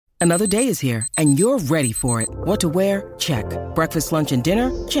Another day is here, and you're ready for it. What to wear? Check. Breakfast, lunch, and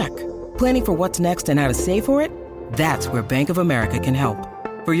dinner? Check. Planning for what's next and how to save for it? That's where Bank of America can help.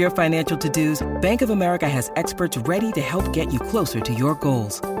 For your financial to-dos, Bank of America has experts ready to help get you closer to your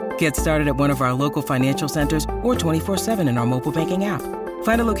goals. Get started at one of our local financial centers or 24/7 in our mobile banking app.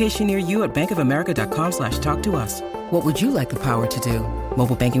 Find a location near you at bankofamerica.com/talktous. What would you like the power to do?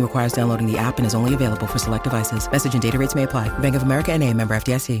 Mobile banking requires downloading the app and is only available for select devices. Message and data rates may apply. Bank of America N.A., member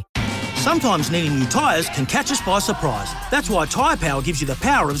FDIC. Sometimes needing new tyres can catch us by surprise. That's why Tyre Power gives you the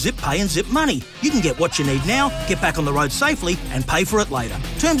power of zip pay and zip money. You can get what you need now, get back on the road safely and pay for it later.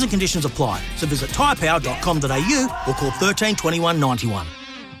 Terms and conditions apply. So visit tyrepower.com.au or call 13 21 91.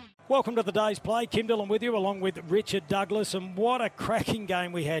 Welcome to the day's play. Kim Dillon with you, along with Richard Douglas. And what a cracking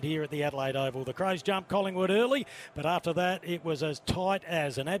game we had here at the Adelaide Oval. The Crows jumped Collingwood early, but after that it was as tight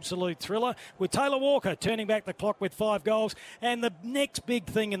as an absolute thriller, with Taylor Walker turning back the clock with 5 goals. And the next big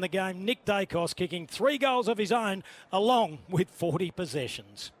thing in the game, Nick Dacos kicking 3 goals of his own, along with 40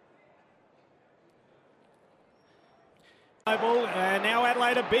 possessions. And now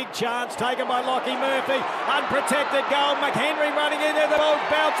Adelaide, a big chance taken by Lockie Murphy. Unprotected goal. McHenry running in there. The ball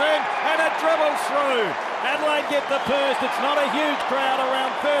bounce in and it dribbles through. Adelaide get the first. It's not a huge crowd,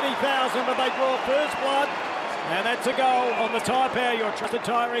 around 30,000, but they draw first blood. And that's a goal on the Tyre Power, your trusted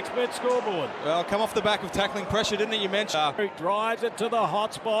tyre expert scoreboard. Well, come off the back of tackling pressure, didn't it? You mentioned. Drives it to the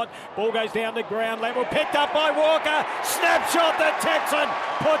hot spot. Ball goes down to ground level. Picked up by Walker. Snapshot, the Texan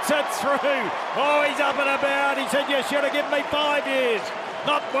puts it through. Oh, he's up and about. He said, you should have given me 5 years,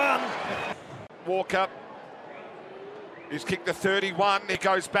 not 1. Walker. He's kicked the 31. He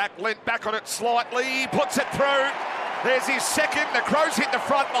goes back, leant back on it slightly. He puts it through. There's his second. The Crows hit the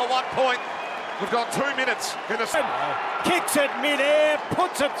front by 1 point. We've got 2 minutes in the... Kicks it mid-air,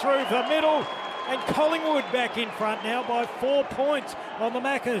 puts it through the middle, and Collingwood back in front now by 4 points on the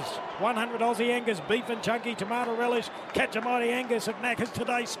Maccas. 100 Aussie Angus, beef and chunky tomato relish. Catch a mighty Angus at Maccas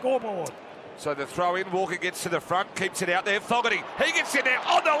today's scoreboard. So the throw in, Walker gets to the front, keeps it out there. Fogarty, he gets in there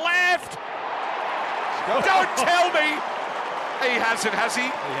on the left. Don't tell me he hasn't, has he?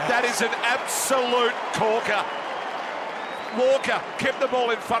 That is an absolute corker. Walker kept the ball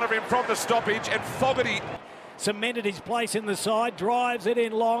in front of him from the stoppage, and Fogarty cemented his place in the side, drives it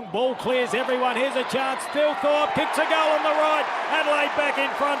in long, ball clears everyone. Here's a chance. Thilthorpe kicks a goal on the right. Adelaide back in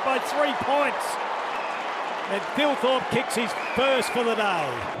front by 3 points. And Thilthorpe kicks his first for the day.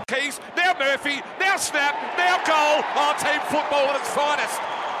 Keys, now Murphy, now snap, now goal. Oh, team football at its finest.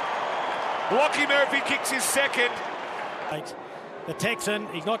 Lockie Murphy kicks his second. The Texan,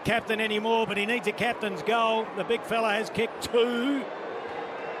 he's not captain anymore, but he needs a captain's goal. The big fella has kicked 2.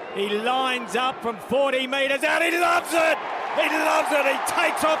 He lines up from 40 metres out. He loves it. He loves it. He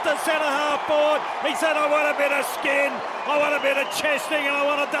takes off the centre half forward. He said, I want a bit of skin. I want a bit of chesting, and I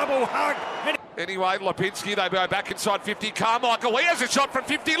want a double hug. Anyway, Lipinski, they go back inside 50. Carmichael, he has a shot from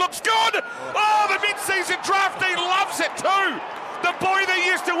 50. Looks good. Oh, the mid-season draft, he loves it too. The boy that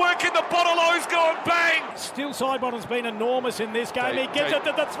used to work in the bottle-O's gone bang. Still Sidebottom's been enormous in this game. He gets it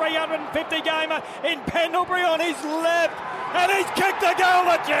to the 350 gamer in Pendlebury on his left. And he's kicked the goal,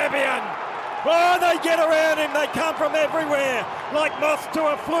 the champion. Oh, they get around him. They come from everywhere like moths to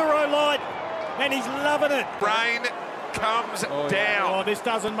a fluoro light. And he's loving it. Rain comes down. Oh, this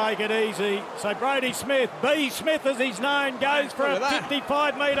doesn't make it easy. So Brody Smith, B. Smith as he's known, goes for a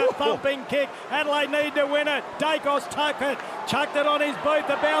 55-metre thumping kick. Adelaide need to win it. Dacos chucked it on his boot.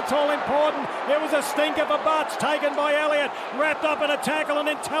 The bounce all important. It was a stinker for Butts taken by Elliott. Wrapped up in a tackle and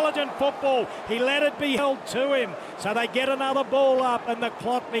intelligent football. He let it be held to him. So they get another ball up and the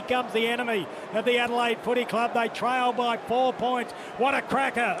clock becomes the enemy of the Adelaide Footy Club. They trail by 4 points. What a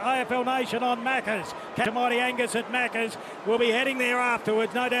cracker. AFL Nation on Maccas. Catch mighty Angus at Maccas. We'll be heading there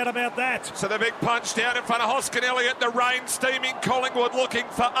afterwards, no doubt about that. So the big punch down in front of Hoskin Elliott. The rain steaming. Collingwood looking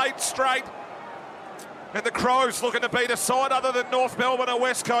for 8 straight. And the Crows looking to beat a side other than North Melbourne or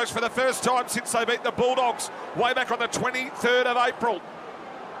West Coast for the first time since they beat the Bulldogs way back on the 23rd of April.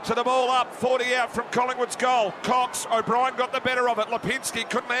 So the ball up, 40 out from Collingwood's goal. Cox, O'Brien got the better of it. Lipinski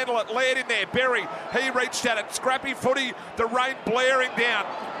couldn't handle it. Laird in there. Berry, he reached at it. Scrappy footy, the rain blaring down.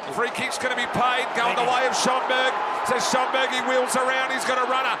 Free kick's going to be paid, going the way of Schonberg. Says Schonberg, he wheels around, he's got a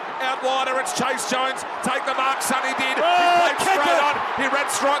runner. Out wider, it's Chase Jones. Take the mark, Sonny did. He played straight on. He ran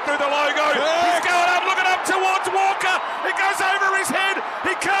straight through the logo. He's going up, looking up towards Walker. It goes over his head.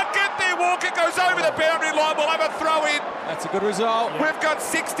 He can't get there. Clear Walker goes over the boundary line. We'll have a throw in. That's a good result. We've got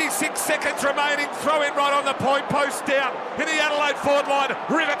 66 seconds remaining. Throw in right on the point post down in the Adelaide forward line.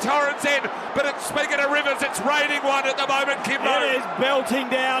 River Torrens end. But speaking of rivers, it's raining one at the moment, Kimbo. It is belting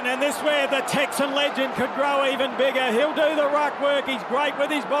down, and this where the Texan legend could grow even bigger. He'll do the ruck work. He's great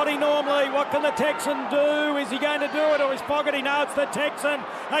with his body normally. What can the Texan do? Is he going to do it, or is Fogarty? No, it's the Texan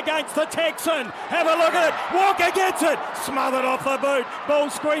against the Texan. Have a look at it. Walker gets it. Smothered off the boot. Ball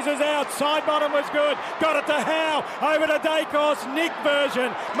squeezes out. Side bottom was good. Got it to Howe. Over to Dacos. Nick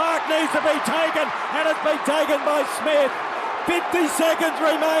version. Mark needs to be taken, and it's been taken by Smith. 50 seconds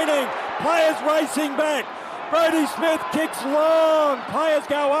remaining. Players racing back. Brody Smith kicks long. Players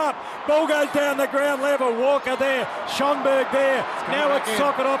go up. Ball goes down the ground level. Walker there. Schonberg there. Now it's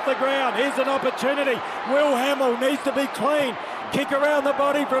socket off the ground. Here's an opportunity. Will Hamill needs to be clean. Kick around the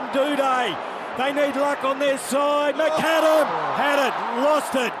body from Duday. They need luck on their side. McAdam had it.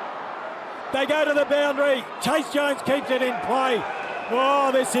 Lost it. They go to the boundary. Chase Jones keeps it in play.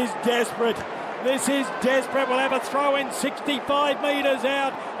 Oh, this is desperate. This is desperate. We'll have a throw in 65 metres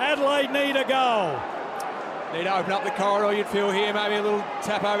out. Adelaide need a goal. Need to open up the corridor, you'd feel here. Maybe a little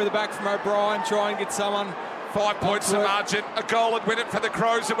tap over the back from O'Brien. Try and get someone. 5 points to margin. A goal and win it for the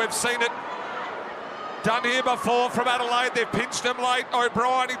Crows, and we've seen it done here before from Adelaide. They've pinched him late.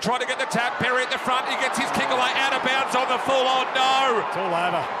 O'Brien, he tried to get the tap. Perry at the front. He gets his kick away out of bounds on the full. Oh, no. It's all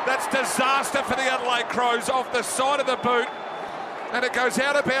over. That's disaster for the Adelaide Crows off the side of the boot. And it goes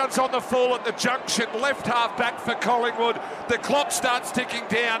out of bounds on the full at the junction. Left half back for Collingwood. The clock starts ticking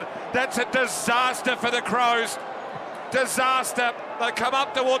down. That's a disaster for the Crows. Disaster. They come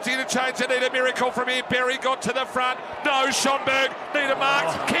up towards the interchange. They need a miracle from here. Berry got to the front. No, Schonberg. Need a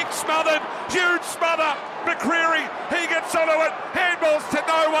mark. Kick smothered. Huge smother. McCreary. He gets onto it. Handballs to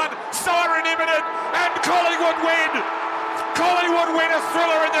no one. Siren imminent. And Collingwood win. Collingwood win a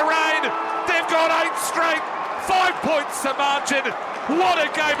thriller in the rain. They've got 8 straight. 5 points to margin. What a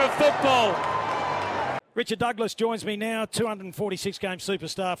game of football. Richard Douglas joins me now, 246-game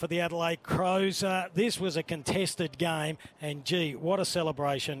superstar for the Adelaide Crows. This was a contested game, and gee, what a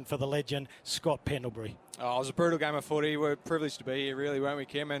celebration for the legend Scott Pendlebury. Oh, it was a brutal game of footy. We're privileged to be here, really, weren't we,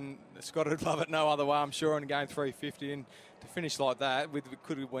 Kim? And Scott would love it no other way, I'm sure, in game 350. And to finish like that, we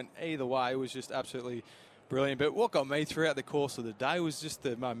could have went either way. It was just absolutely brilliant. But what got me throughout the course of the day was just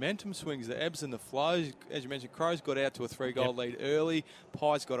the momentum swings, the ebbs and the flows. As you mentioned, Crows got out to a 3-goal lead early.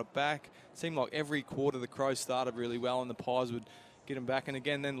 Pies got it back. It seemed like every quarter the Crows started really well and the Pies would get them back. And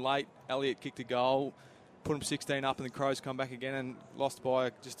again, then late, Elliott kicked a goal, put them 16 up, and the Crows come back again and lost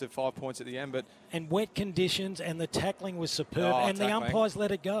by just 5 points at the end. And wet conditions, and the tackling was superb, and the umpires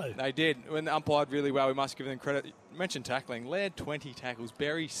let it go. They did. When they umpired really well, we must give them credit. You mentioned tackling. Laird 20 tackles,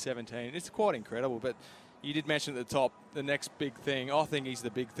 Berry 17. It's quite incredible, but you did mention at the top, the next big thing. I think he's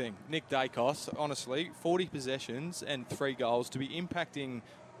the big thing. Nick Dacos, honestly, 40 possessions and 3 goals to be impacting,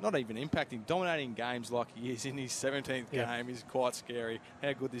 not even impacting, dominating games like he is in his 17th game is quite scary.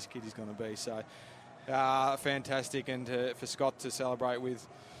 How good this kid is going to be. So, fantastic. And for Scott to celebrate with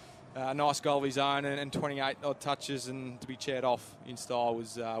a nice goal of his own and 28 odd touches and to be chaired off in style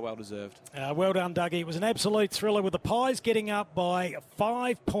was well deserved. Well done, Dougie. It was an absolute thriller with the Pies getting up by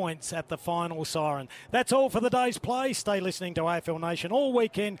 5 points at the final siren. That's all for the day's play. Stay listening to AFL Nation all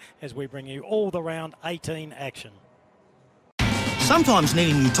weekend as we bring you all the round 18 action. Sometimes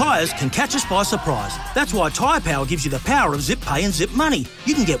needing new tyres can catch us by surprise. That's why Tyre Power gives you the power of Zip Pay and Zip Money.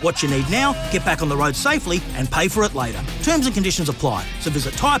 You can get what you need now, get back on the road safely and pay for it later. Terms and conditions apply. So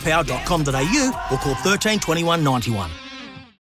visit tyrepower.com.au or call 13 21 91.